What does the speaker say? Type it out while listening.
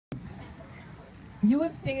You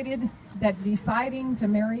have stated that deciding to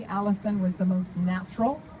marry Allison was the most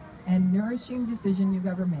natural and nourishing decision you've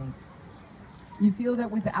ever made. You feel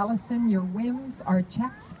that with Allison, your whims are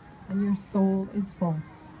checked and your soul is full.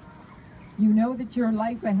 You know that your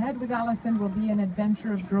life ahead with Allison will be an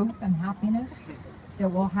adventure of growth and happiness that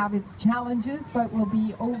will have its challenges, but will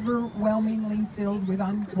be overwhelmingly filled with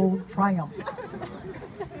untold triumphs.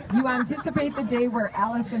 You anticipate the day where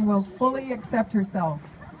Allison will fully accept herself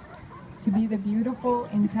to be the beautiful,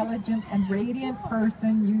 intelligent, and radiant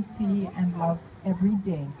person you see and love every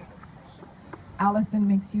day. Allison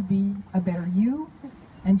makes you be a better you,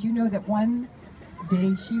 and you know that one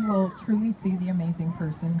day she will truly see the amazing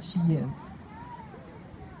person she is.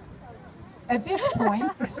 At this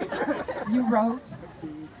point, you wrote,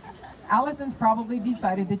 Allison's probably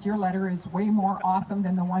decided that your letter is way more awesome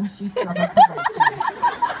than the one she struggled to write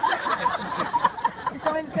you.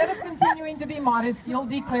 So instead of continuing to be modest, you'll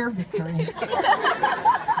declare victory.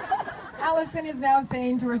 Allison is now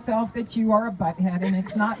saying to herself that you are a butthead and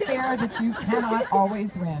it's not fair that you cannot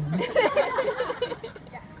always win.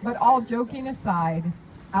 But all joking aside,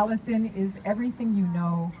 Allison is everything you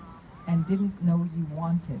know and didn't know you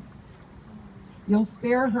wanted. You'll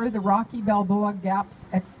spare her the Rocky Balboa gaps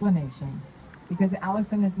explanation, because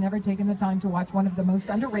Allison has never taken the time to watch one of the most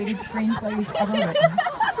underrated screenplays ever written.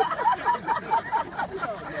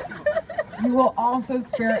 You will also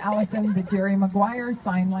spare Allison the Jerry Maguire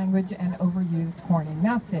sign language and overused corny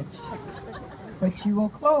message. But you will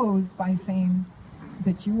close by saying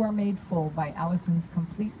that you are made full by Allison's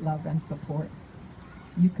complete love and support.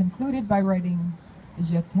 You concluded by writing,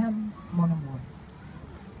 Je t'aime, mon amour.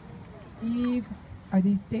 Steve, are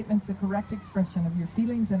these statements a correct expression of your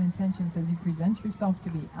feelings and intentions as you present yourself to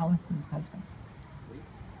be Allison's husband?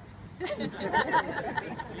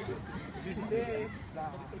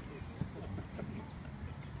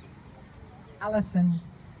 Allison,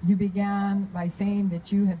 you began by saying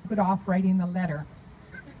that you had put off writing the letter,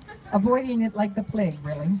 avoiding it like the plague,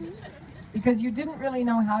 really, because you didn't really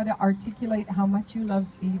know how to articulate how much you love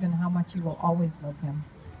Steve and how much you will always love him.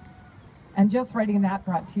 And just writing that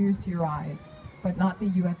brought tears to your eyes, but not the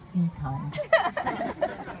UFC kind.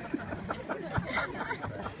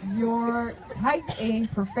 Your type A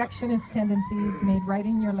perfectionist tendencies made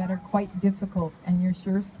writing your letter quite difficult, and you're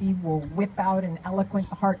sure Steve will whip out an eloquent,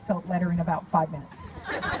 heartfelt letter in about 5 minutes.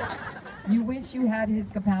 You wish you had his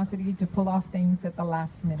capacity to pull off things at the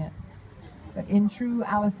last minute. But in true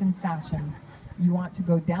Allison fashion, you want to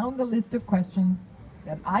go down the list of questions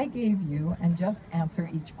that I gave you and just answer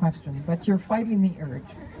each question, but you're fighting the urge.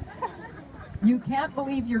 You can't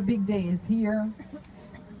believe your big day is here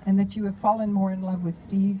and that you have fallen more in love with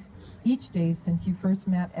Steve each day since you first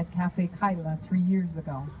met at Cafe Kyla 3 years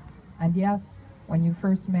ago. And yes, when you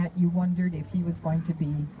first met, you wondered if he was going to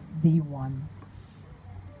be the one.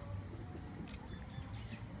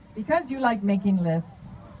 Because you like making lists,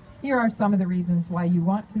 here are some of the reasons why you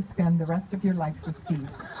want to spend the rest of your life with Steve.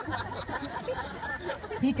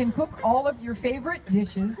 He can cook all of your favorite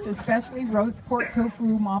dishes, especially roast pork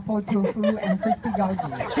tofu, mapo tofu, and crispy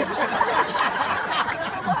goji.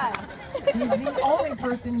 He's the only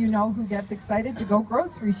person you know who gets excited to go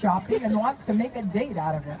grocery shopping and wants to make a date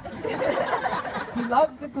out of it. He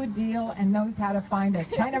loves a good deal and knows how to find a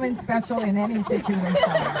Chinaman special in any situation.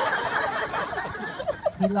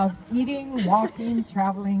 He loves eating, walking,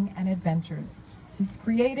 traveling, and adventures. He's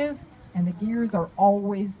creative, and the gears are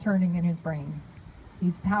always turning in his brain.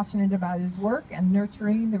 He's passionate about his work and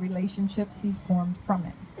nurturing the relationships he's formed from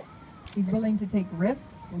it. He's willing to take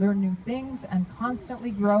risks, learn new things, and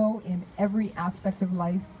constantly grow in every aspect of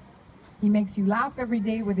life. He makes you laugh every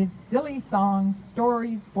day with his silly songs,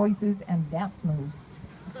 stories, voices, and dance moves.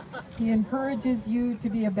 He encourages you to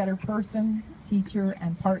be a better person, teacher,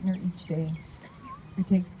 and partner each day. He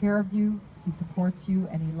takes care of you, he supports you,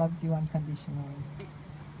 and he loves you unconditionally.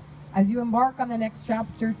 As you embark on the next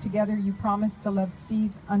chapter together, you promise to love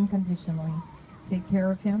Steve unconditionally, take care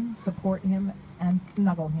of him, support him, and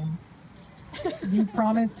snuggle him. You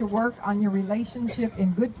promise to work on your relationship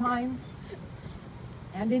in good times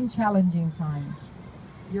and in challenging times.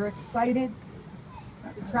 You're excited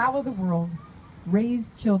to travel the world,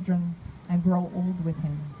 raise children, and grow old with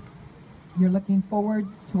him. You're looking forward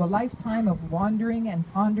to a lifetime of wandering and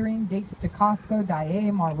pondering, dates to Costco, Dae,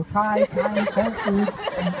 Marukai, Times, Whole Foods,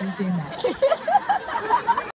 and TJ Maxx.